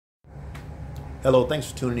Hello, thanks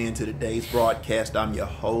for tuning in to today's broadcast. I'm your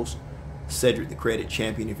host, Cedric the Credit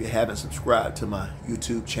Champion. If you haven't subscribed to my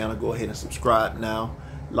YouTube channel, go ahead and subscribe now.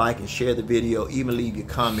 Like and share the video. Even leave your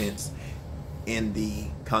comments in the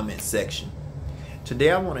comment section. Today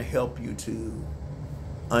I want to help you to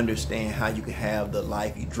understand how you can have the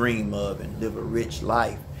life you dream of and live a rich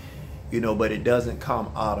life. But it doesn't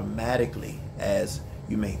come automatically as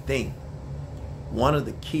you may think. One of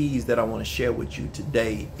the keys that I want to share with you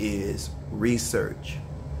today is research.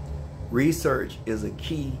 Research is a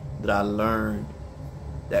key that I learned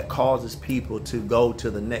that causes people to go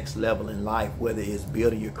to the next level in life, whether it's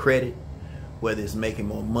building your credit, whether it's making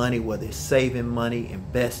more money, whether it's saving money,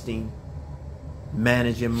 investing,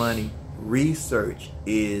 managing money. Research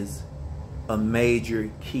is a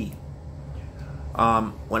major key.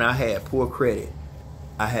 When I had poor credit,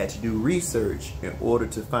 I had to do research in order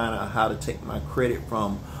to find out how to take my credit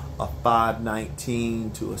from a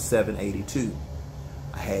 519 to a 782.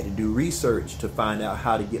 I had to do research to find out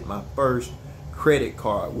how to get my first credit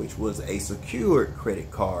card, which was a secured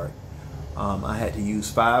credit card. I had to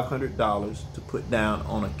use $500 to put down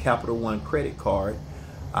on a Capital One credit card.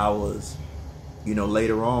 I was,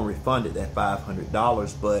 later on refunded that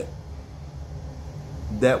 $500, but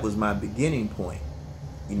that was my beginning point.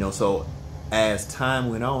 So as time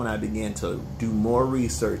went on, I began to do more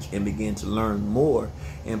research and began to learn more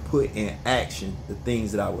and put in action the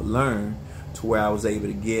things that I would learn to where I was able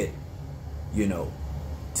to get,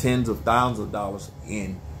 tens of thousands of dollars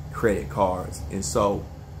in credit cards. And so,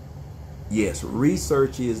 yes,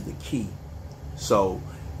 research is the key. So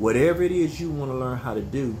whatever it is you want to learn how to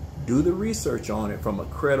do the research on it from a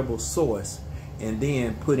credible source and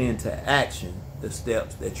then put into action the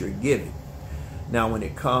steps that you're giving. Now, when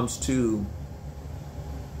it comes to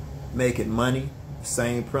making money, the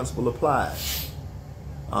same principle applies.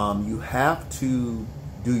 You have to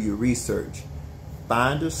do your research.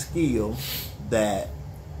 Find a skill that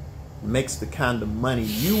makes the kind of money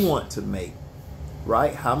you want to make,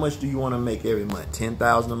 right? How much do you want to make every month?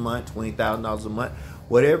 $10,000 a month, $20,000 a month?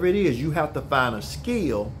 Whatever it is, you have to find a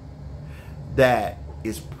skill that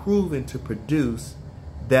is proven to produce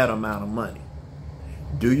that amount of money.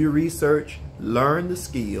 Do your research, learn the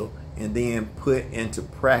skill, and then put into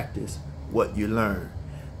practice what you learn.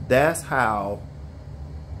 That's how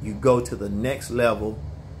you go to the next level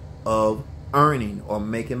of earning or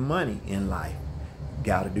making money in life.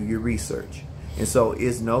 Got to do your research. And so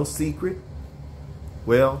it's no secret.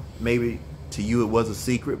 Well, maybe to you it was a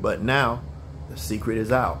secret, but now the secret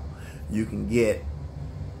is out. You can get,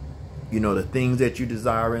 the things that you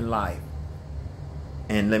desire in life.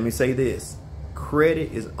 And let me say this,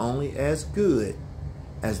 credit is only as good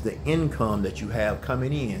as the income that you have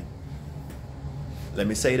coming in. Let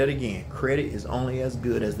me say that again. Credit is only as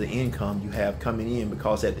good as the income you have coming in,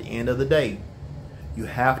 because at the end of the day, you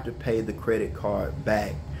have to pay the credit card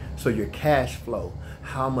back. So your cash flow,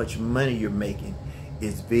 how much money you're making,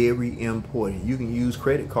 is very important. You can use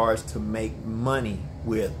credit cards to make money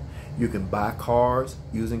with. You can buy cars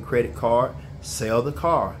using credit card, sell the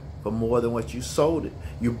car for more than what you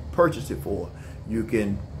purchased it for. You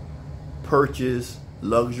can purchase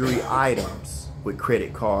luxury items with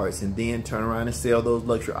credit cards and then turn around and sell those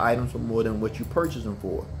luxury items for more than what you purchased them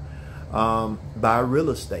for. Buy real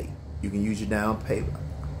estate. You can use your down payment.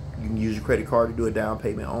 You can use your credit card to do a down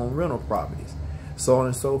payment on rental properties, so on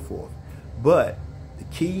and so forth. But the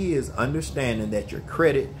key is understanding that your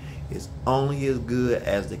credit is only as good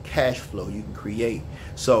as the cash flow you can create.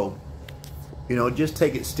 So, just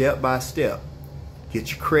take it step by step. Get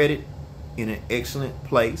your credit in an excellent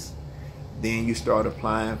place. Then you start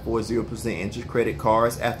applying for 0% interest credit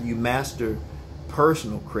cards. After you master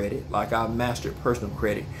personal credit, like I mastered personal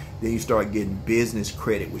credit, then you start getting business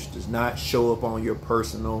credit, which does not show up on your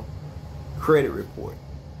personal credit report.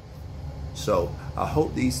 So I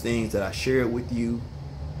hope these things that I shared with you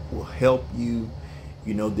will help you.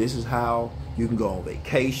 This is how you can go on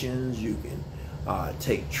vacations. You can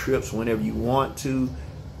take trips whenever you want to.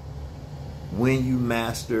 When you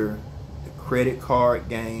master the credit card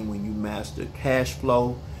game, when you master cash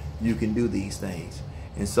flow, you can do these things.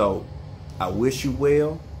 And so I wish you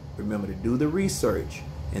well. Remember to do the research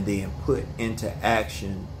and then put into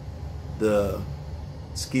action the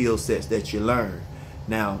skill sets that you learn.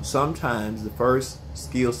 Now, sometimes the first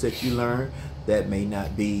skill set you learn, that may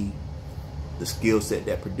not be the skill set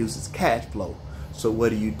that produces cash flow. So what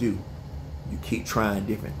do? You keep trying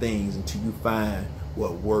different things until you find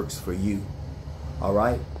what works for you. All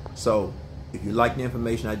right? So if you like the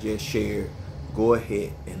information I just shared, go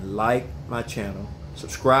ahead and like my channel,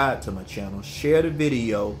 subscribe to my channel, share the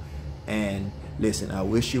video, and listen, I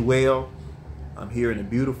wish you well. I'm here in a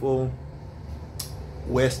beautiful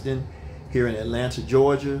Weston here in Atlanta,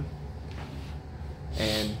 Georgia.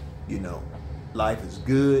 And, you know, life is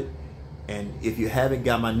good. And if you haven't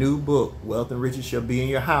got my new book, Wealth and Riches Shall Be in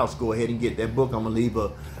Your House, go ahead and get that book. I'm going to leave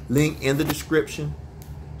a link in the description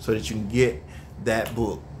so that you can get that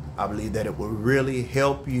book. I believe that it will really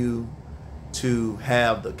help you to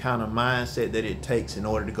have the kind of mindset that it takes in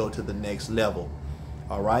order to go to the next level.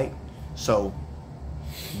 All right? So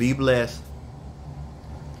be blessed.